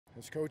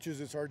as coaches,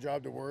 it's our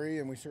job to worry,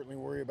 and we certainly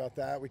worry about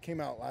that. We came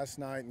out last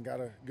night and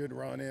got a good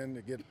run in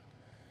to get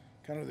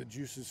kind of the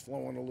juices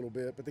flowing a little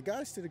bit. But the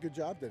guys did a good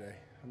job today.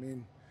 I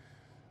mean,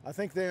 I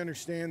think they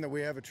understand that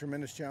we have a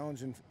tremendous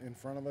challenge in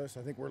front of us.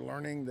 I think we're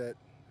learning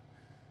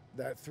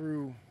that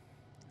through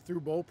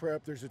bowl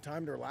prep, there's a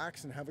time to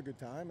relax and have a good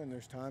time, and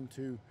there's time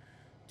to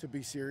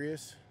be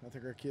serious. I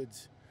think our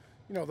kids,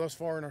 thus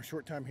far in our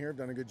short time here, have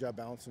done a good job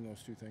balancing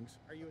those two things.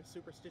 Are you a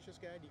superstitious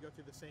guy? Do you go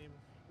through the same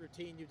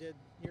routine you did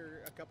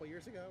here a couple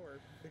years ago, or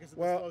because of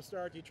the slow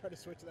start, do you try to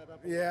switch that up?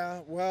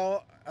 Yeah,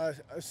 well,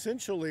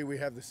 essentially we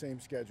have the same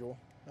schedule.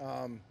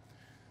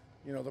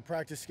 The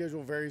practice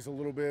schedule varies a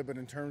little bit, but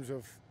in terms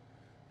of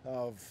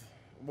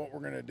what we're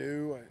going to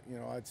do,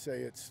 I'd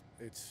say it's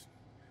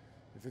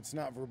if it's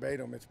not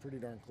verbatim, it's pretty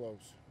darn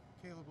close.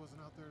 Caleb wasn't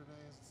out there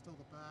today. Is it still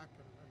the back?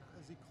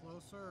 And is he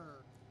closer,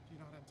 or do you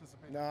not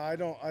anticipate? No, I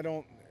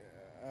don't.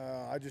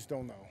 I just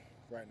don't know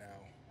right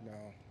now.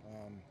 No.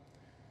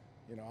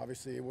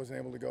 Obviously he wasn't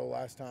able to go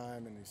last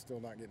time, and he's still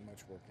not getting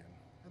much work in.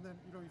 And then,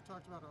 you've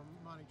talked about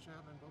Monty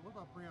Chapman, but what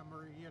about Breon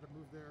Murray? He had to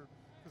move there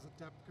because of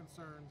depth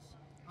concerns.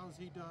 How's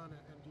he done,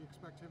 and do you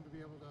expect him to be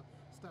able to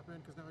step in,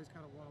 because now he's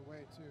kind of one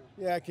away too?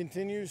 Yeah,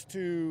 continues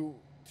to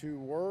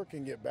work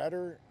and get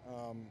better.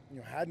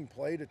 Hadn't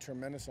played a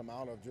tremendous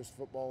amount of just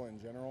football in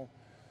general.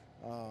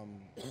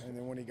 And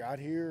then when he got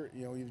here,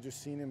 you've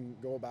just seen him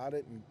go about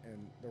it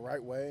in the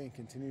right way and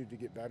continue to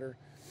get better.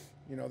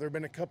 There have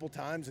been a couple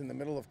times in the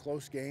middle of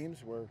close games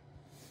where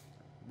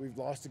we've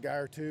lost a guy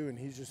or two, and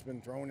he's just been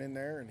thrown in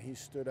there, and he's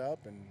stood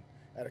up and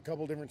at a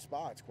couple different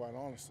spots, quite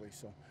honestly.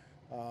 So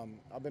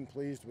I've been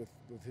pleased with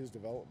his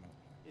development.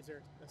 Is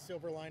there a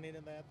silver lining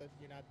in that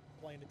you're not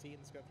playing a team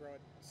that's going to throw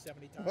it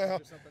 70 times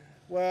or something?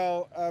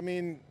 Well, I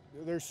mean,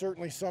 there's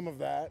certainly some of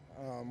that.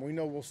 We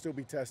know we'll still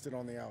be tested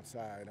on the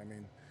outside. I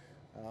mean,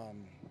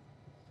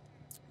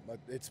 but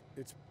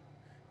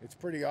it's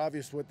pretty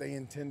obvious what they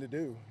intend to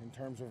do in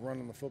terms of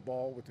running the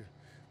football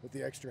with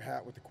the extra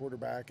hat with the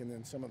quarterback, and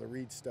then some of the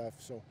read stuff.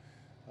 So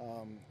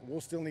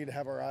we'll still need to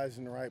have our eyes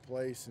in the right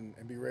place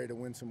and be ready to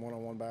win some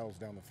one-on-one battles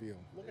down the field.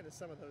 Looking at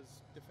some of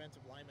those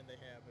defensive linemen they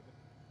have, the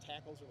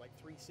tackles are like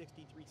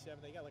 360,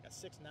 370. They got like a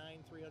 6'9",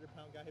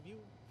 300-pound guy. Have you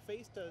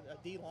faced a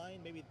D-line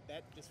maybe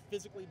that just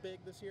physically big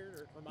this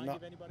year, or remind you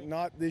of anybody?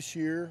 Not this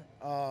year.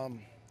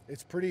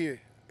 It's pretty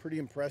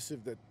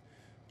impressive the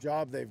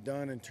job they've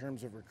done in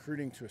terms of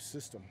recruiting to a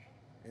system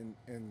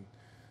and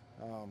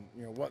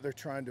what they're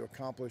trying to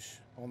accomplish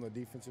on the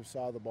defensive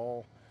side of the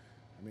ball.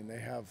 I mean,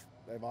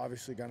 they've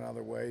obviously gone out of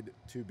their way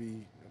to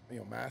be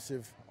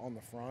massive on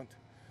the front,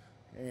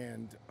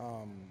 and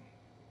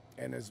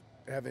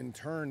have in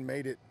turn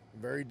made it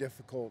very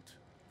difficult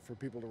for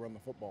people to run the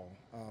football.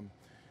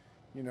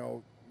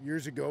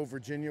 Years ago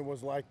Virginia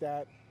was like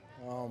that.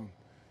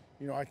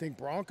 I think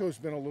Bronco's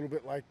been a little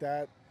bit like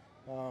that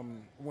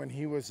when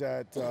he was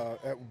at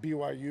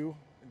BYU.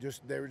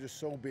 They were just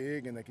so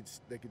big, and they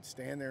could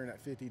stand there in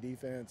that 50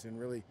 defense and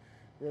really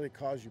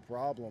cause you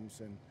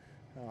problems. And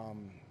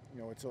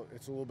it's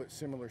a little bit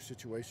similar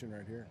situation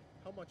right here.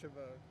 How much of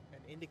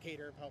an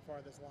indicator of how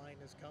far this line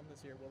has come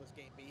this year will this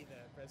game be,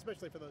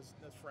 especially for those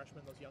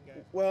freshmen, those young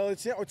guys? Well,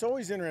 it's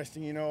always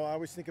interesting. I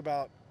always think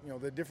about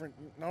the different.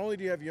 Not only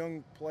do you have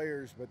young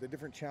players, but the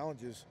different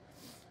challenges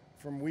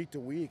from week to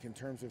week in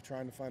terms of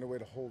trying to find a way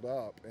to hold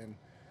up. And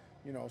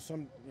in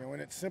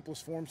its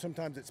simplest form,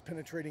 sometimes it's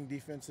penetrating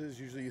defenses.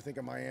 Usually, you think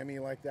of Miami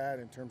like that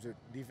in terms of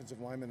defensive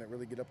linemen that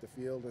really get up the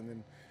field,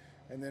 and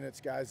then it's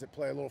guys that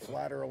play a little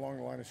flatter along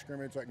the line of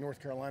scrimmage, like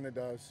North Carolina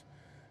does.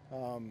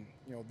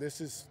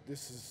 This is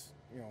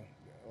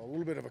a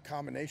little bit of a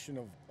combination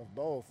of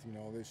both.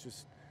 There's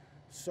just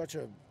such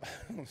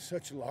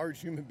large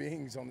human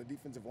beings on the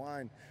defensive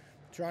line.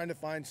 Trying to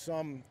find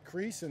some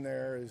crease in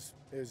there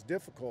is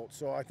difficult.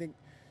 So I think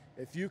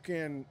if you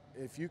can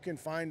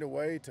find a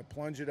way to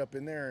plunge it up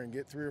in there and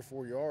get 3 or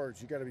 4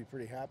 yards, you got to be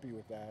pretty happy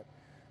with that.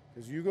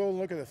 Because you go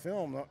look at the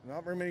film,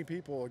 not very many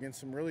people against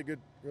some really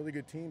good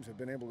teams have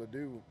been able to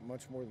do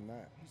much more than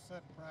that. You said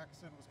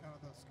Braxton was kind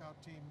of the scout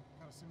team,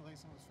 kind of simulating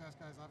some of those fast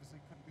guys. Obviously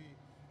couldn't be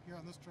here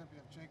on this trip.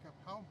 You have Jacob.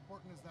 How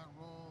important is that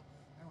role?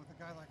 And with a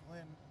guy like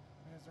Lynn,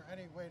 is there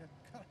any way to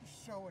kind of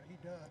show what he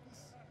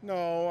does?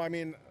 No, I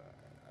mean,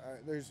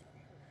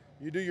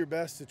 you do your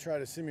best to try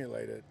to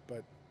simulate it,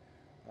 but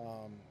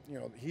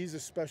he's a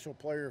special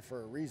player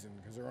for a reason,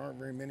 because there aren't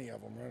very many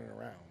of them running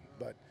around.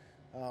 But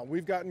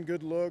we've gotten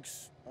good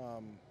looks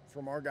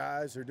from our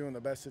guys. They're doing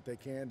the best that they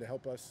can to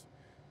help us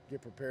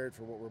get prepared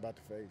for what we're about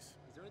to face.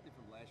 Is there anything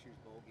from last year's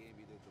bowl game,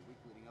 either the week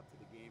leading up to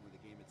the game or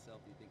the game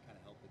itself, do you think kind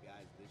of helped the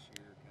guys this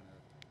year,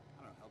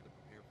 help them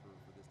prepare for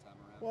this time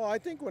around? Well, I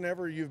think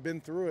whenever you've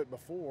been through it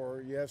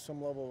before, you have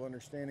some level of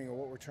understanding of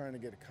what we're trying to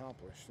get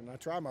accomplished. And I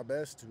try my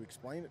best to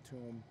explain it to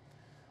them,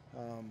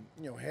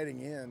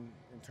 heading in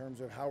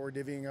terms of how we're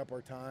divvying up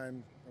our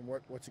time and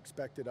what's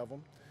expected of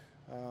them.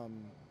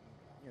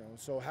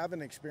 So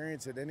having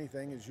experience at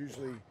anything is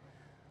usually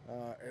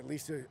at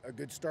least a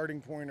good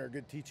starting point or a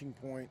good teaching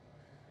point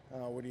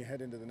when you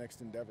head into the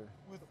next endeavor.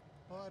 With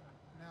Bud,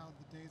 now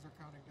the days are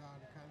counting down.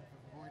 You kind of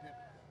avoided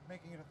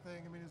making it a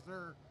thing. I mean, is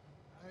there?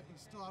 He's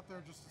still out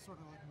there just sort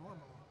of like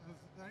normal.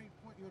 At any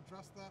point you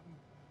address that and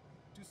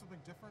do something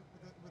different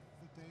with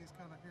the days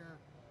kind of here?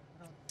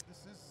 You know,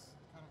 this is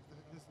kind of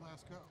his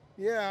last go.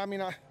 Yeah, I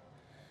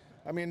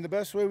mean, the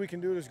best way we can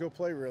do it is go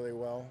play really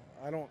well.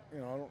 I don't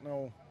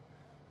know.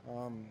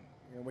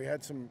 We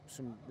had some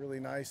really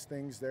nice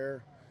things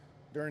there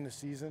during the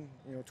season.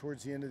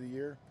 Towards the end of the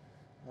year,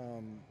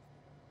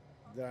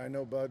 that I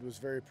know Bud was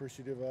very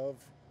appreciative of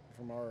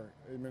from our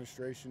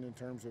administration in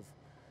terms of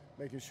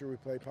making sure we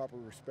play proper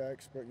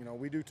respects. But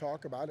we do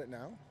talk about it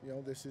now.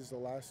 This is the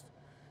last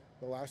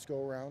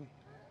go around.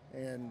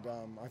 And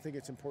I think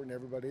it's important to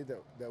everybody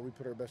that we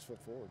put our best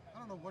foot forward. I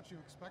don't know what you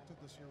expected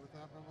this year with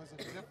that, but was it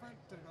different?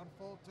 Did it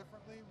unfold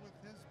differently with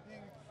his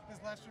being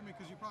his last year?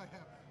 Because you probably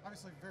have,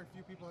 obviously very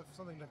few people have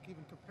something to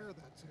even compare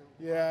that to.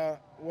 Yeah,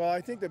 well,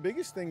 I think the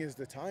biggest thing is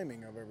the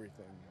timing of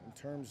everything in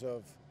terms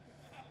of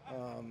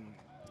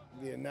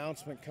the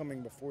announcement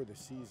coming before the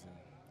season.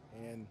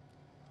 And,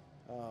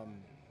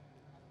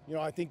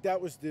 I think that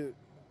was the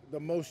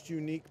most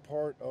unique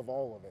part of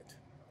all of it.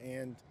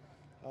 And,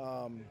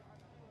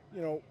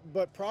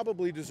 but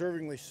probably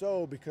deservingly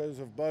so because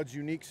of Bud's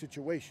unique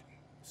situation.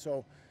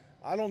 So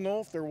I don't know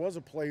if there was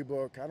a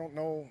playbook. I don't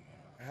know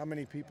how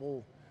many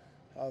people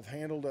have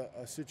handled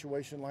a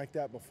situation like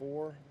that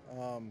before.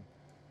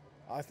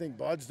 I think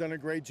Bud's done a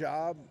great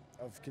job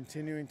of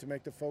continuing to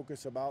make the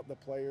focus about the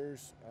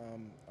players.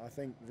 I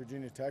think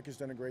Virginia Tech has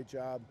done a great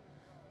job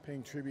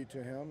paying tribute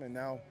to him. And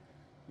now,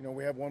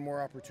 we have one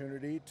more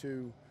opportunity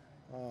to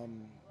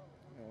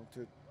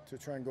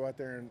try and go out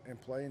there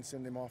and play and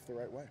send them off the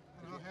right way.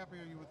 And how happy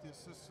are you with the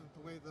assistant,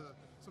 the way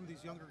some of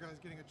these younger guys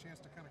getting a chance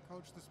to kind of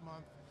coach this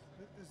month?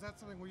 Is that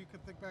something where you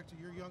could think back to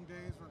your young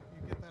days where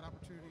you get that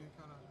opportunity and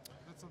kind of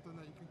that's something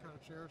that you can kind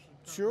of cherish?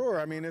 Sure.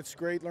 I mean, it's a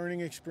great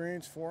learning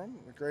experience for them,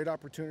 a great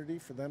opportunity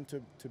for them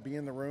to be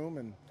in the room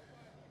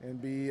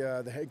and be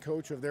the head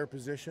coach of their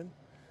position.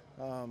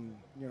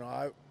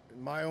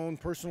 My own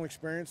personal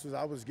experience was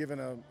I was given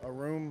a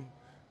room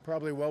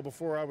probably well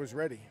before I was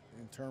ready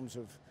in terms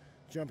of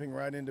jumping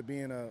right into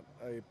being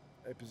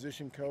a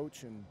position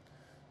coach and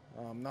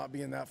not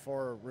being that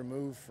far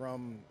removed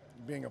from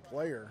being a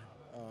player.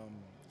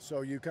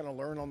 So you kind of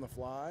learn on the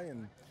fly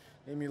and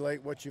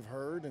emulate what you've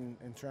heard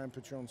and try and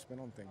put your own spin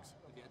on things.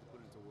 If you had to put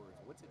it into words,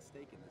 what's at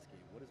stake in this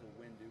game? What does a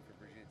win do for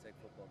Virginia Tech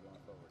football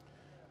going forward?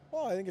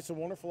 Well, I think it's a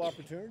wonderful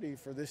opportunity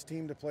for this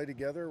team to play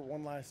together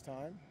one last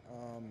time.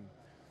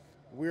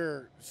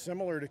 We're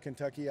similar to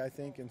Kentucky, I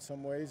think, in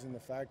some ways in the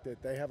fact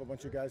that they have a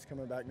bunch of guys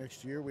coming back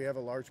next year. We have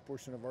a large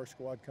portion of our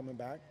squad coming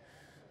back.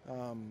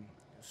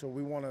 So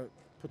we want to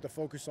put the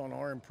focus on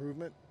our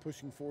improvement,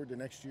 pushing forward to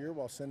next year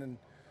while sending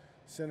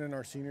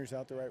our seniors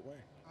out the right way.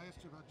 I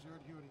asked you about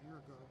Jared Hewitt a year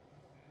ago.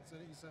 He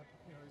said he's the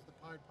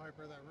Pied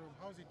Piper of that room.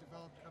 How has he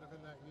developed kind of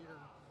in that year?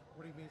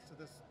 What he means to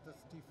this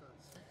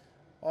defense?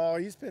 Oh,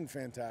 he's been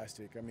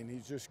fantastic. I mean,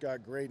 he's just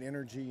got great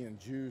energy and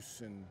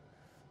juice and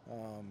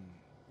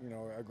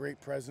a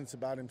great presence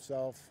about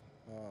himself,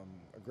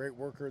 a great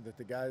worker that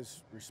the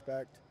guys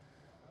respect,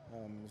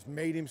 has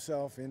made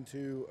himself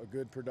into a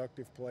good,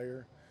 productive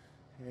player.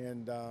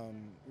 And,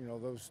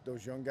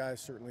 those young guys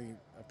certainly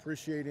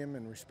appreciate him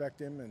and respect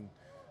him. And,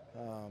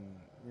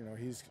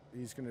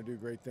 he's going to do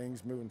great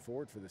things moving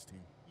forward for this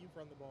team. You've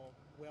run the ball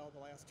well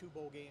the last two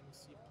bowl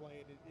games you've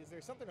played. Is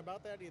there something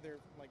about that, either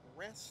like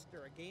rest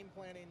or a game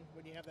planning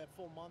when you have that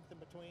full month in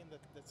between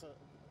that's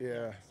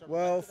Yeah.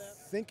 Well,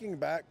 thinking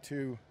back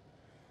to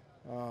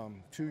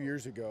 2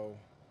 years ago,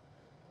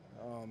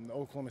 the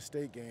Oklahoma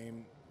State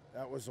game,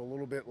 that was a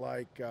little bit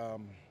like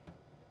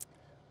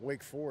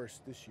Wake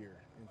Forest this year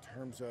in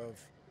terms of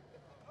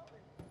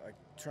like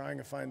trying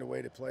to find a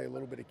way to play a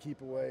little bit of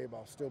keep away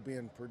while still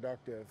being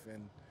productive.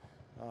 And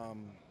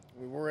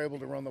we were able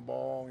to run the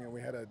ball.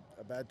 We had a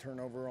bad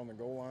turnover on the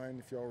goal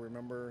line, if y'all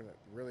remember, that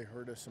really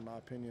hurt us in my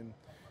opinion,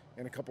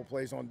 and a couple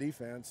plays on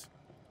defense.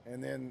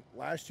 And then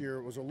last year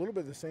it was a little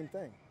bit of the same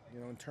thing,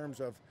 in terms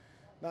of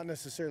not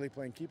necessarily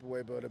playing keep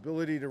away, but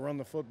ability to run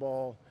the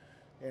football,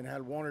 and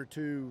had one or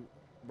two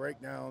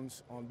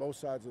breakdowns on both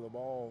sides of the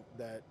ball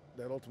that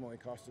ultimately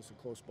cost us a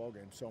close ball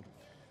game. So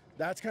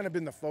that's kind of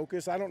been the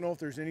focus. I don't know if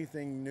there's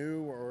anything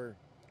new or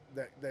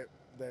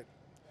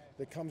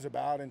that comes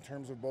about in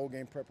terms of bowl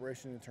game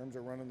preparation, in terms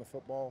of running the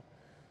football.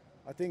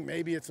 I think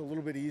maybe it's a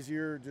little bit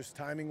easier just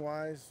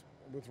timing-wise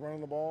with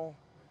running the ball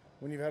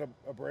when you've had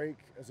a break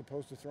as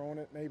opposed to throwing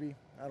it, maybe.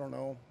 I don't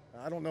know.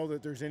 I don't know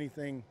that there's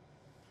anything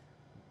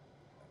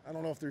 – I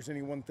don't know if there's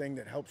any one thing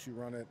that helps you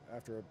run it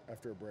after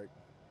a break.